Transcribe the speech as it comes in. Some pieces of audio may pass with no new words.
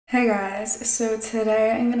Hey guys, so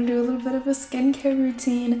today I'm gonna do a little bit of a skincare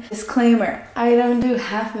routine. Disclaimer, I don't do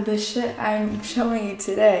half of the shit I'm showing you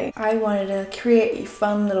today. I wanted to create a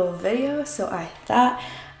fun little video, so I thought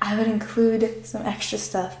I would include some extra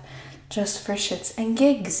stuff just for shits and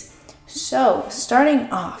gigs. So,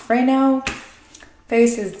 starting off, right now,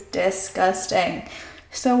 face is disgusting.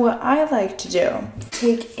 So what I like to do,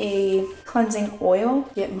 take a cleansing oil,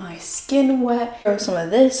 get my skin wet, throw some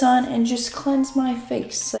of this on, and just cleanse my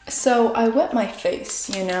face. So I wet my face,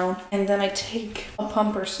 and then I take a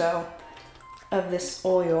pump or so of this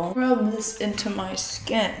oil, rub this into my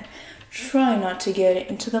skin. Try not to get it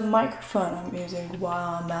into the microphone I'm using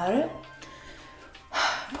while I'm at it.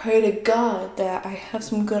 Pray to God that I have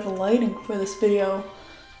some good lighting for this video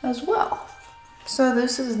as well. So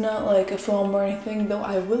this is not like a foam or anything, though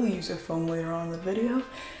I will use a foam later on in the video.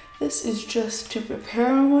 This is just to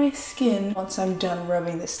prepare my skin. Once I'm done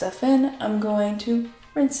rubbing this stuff in, I'm going to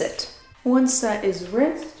rinse it. Once that is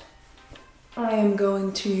rinsed, I am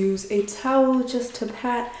going to use a towel just to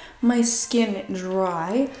pat my skin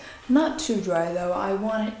dry. Not too dry though, I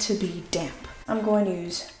want it to be damp. I'm going to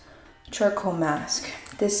use charcoal mask.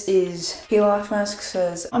 This is peel off mask.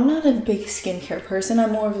 Says I'm not a big skincare person.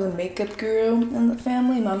 I'm more of a makeup guru in the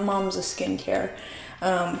family. My mom's a skincare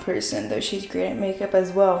person, though she's great at makeup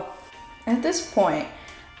as well. At this point,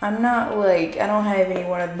 I'm not like, I don't have any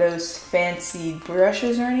one of those fancy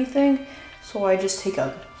brushes or anything, so I just take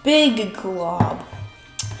a big glob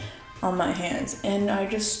on my hands and I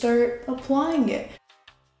just start applying it.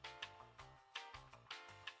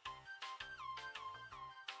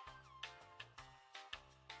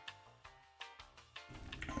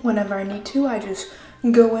 Whenever I need to, I just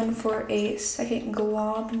go in for a second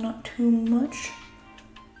glob, not too much.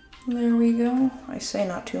 There we go. I say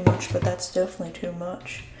not too much, but that's definitely too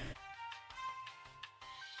much.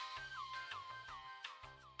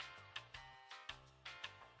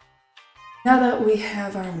 Now that we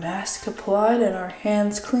have our mask applied and our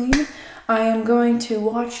hands clean, I am going to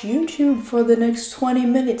watch YouTube for the next 20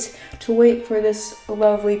 minutes to wait for this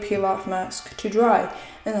lovely peel off mask to dry.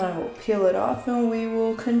 And then I will peel it off and we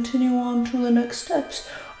will continue on to the next steps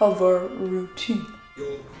of our routine.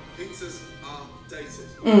 Your pizzas are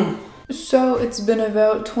dated. So it's been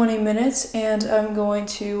about 20 minutes and I'm going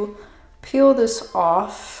to peel this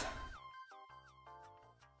off.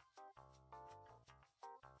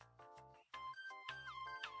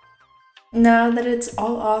 Now that it's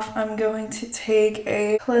all off, I'm going to take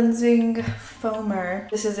a cleansing foamer.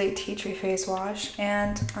 This is a tea tree face wash,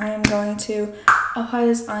 and I am going to apply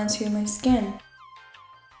this onto my skin.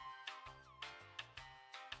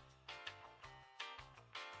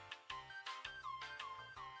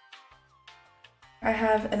 I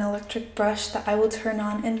have an electric brush that I will turn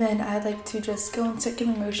on, and then I like to just go in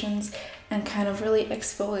circular motions and kind of really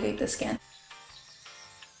exfoliate the skin.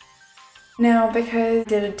 Now, because I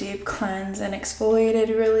did a deep cleanse and exfoliated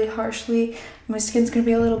really harshly, my skin's gonna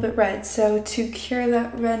be a little bit red. So to cure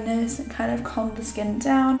that redness and kind of calm the skin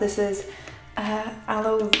down, this is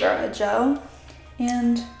aloe vera gel.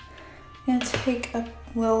 And I'm gonna take a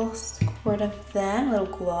little squirt of that, a little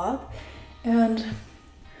glob. And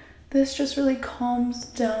this just really calms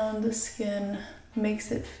down the skin,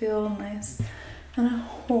 makes it feel nice and at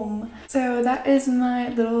home. So that is my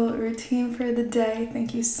little routine for the day.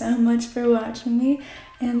 Thank you so much for watching me,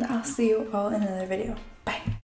 and I'll see you all in another video.